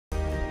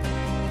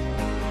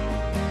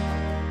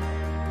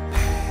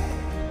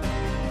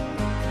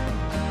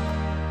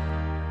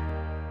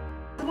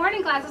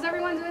morning, class. How's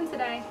everyone doing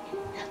today?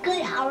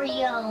 Good, how are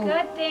you?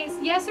 Good,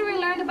 thanks. Yesterday we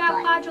learned about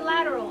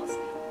quadrilaterals.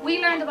 We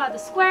learned about the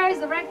squares,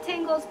 the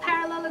rectangles,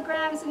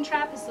 parallelograms, and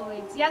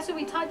trapezoids.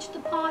 Yesterday we touched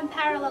upon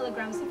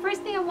parallelograms. The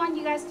first thing I want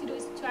you guys to do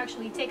is to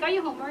actually take out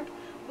your homework.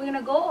 We're going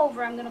to go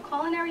over. I'm going to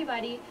call on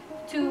everybody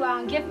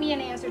to give me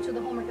an answer to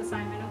the homework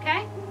assignment,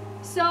 okay?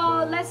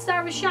 So let's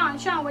start with Sean.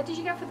 Sean, what did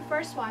you get for the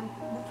first one?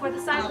 For the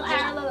side of the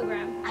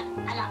parallelogram?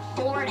 I got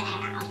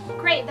 4.5.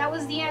 Great, that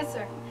was the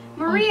answer.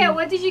 Maria,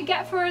 what did you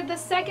get for the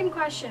second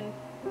question?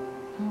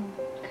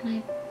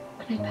 Can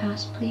I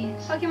pass,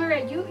 please? Okay,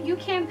 Maria, you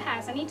can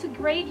pass. I need to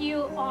grade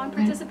you on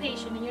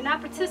participation, and you're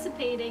not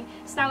participating.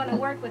 It's not going to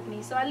work with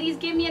me. So at least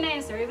give me an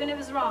answer, even if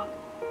it's wrong.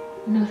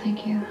 No,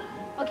 thank you.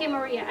 Okay,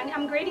 Maria,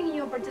 I'm grading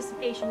you on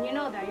participation. You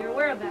know that. You're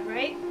aware of that,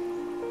 right?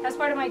 That's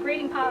part of my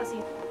grading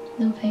policy.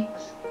 No,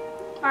 thanks.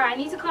 All right, I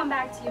need to come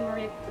back to you,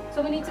 Maria.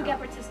 So we need to get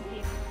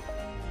participation.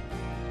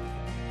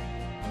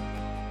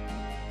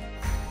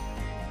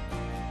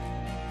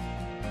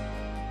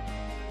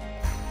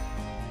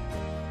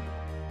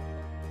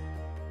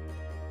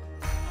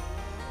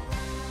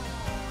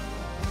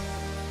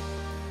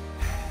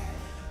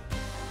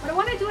 What I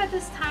want to do at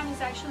this time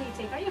is actually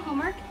take out your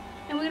homework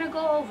and we're going to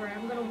go over it.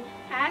 I'm going to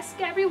ask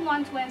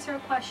everyone to answer a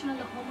question on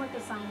the homework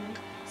assignment.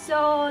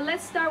 So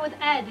let's start with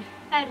Ed.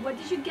 Ed, what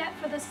did you get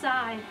for the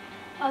side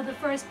of the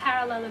first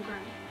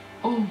parallelogram?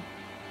 Oh,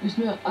 yes,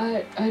 ma'am.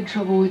 I had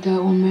trouble with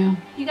that one, ma'am.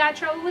 You got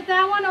trouble with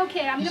that one?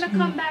 Okay, I'm Yes, going to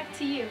come back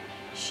to you.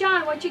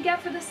 Sean, what you get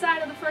for the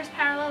side of the first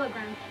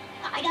parallelogram?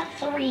 I got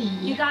 3.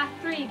 You got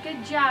 3.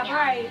 Good job. Yeah.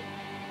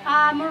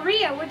 All right.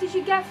 Maria, what did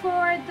you get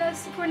for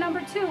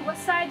number 2? What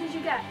side did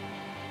you get?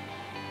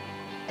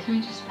 Can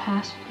I just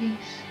pass, please?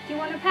 Do you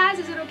want to pass?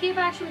 Is it okay if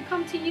I actually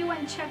come to you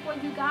and check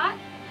what you got?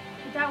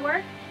 Would that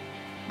work?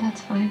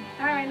 That's fine.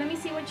 All right, let me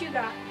see what you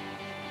got.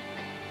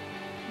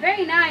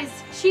 Very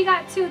nice. She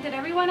got 2. Did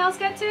everyone else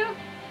get 2?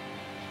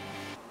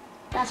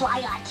 That's what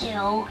I got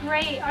 2.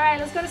 Great. All right,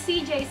 let's go to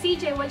CJ.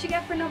 CJ, what'd you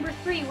get for number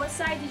 3? What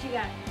side did you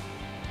get?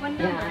 What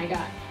number?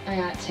 Yeah, I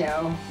got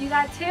 2. You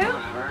got 2?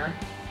 Whatever.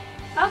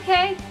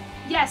 Okay.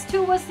 Yes,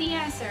 2 was the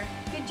answer.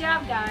 Good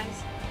job,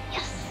 guys.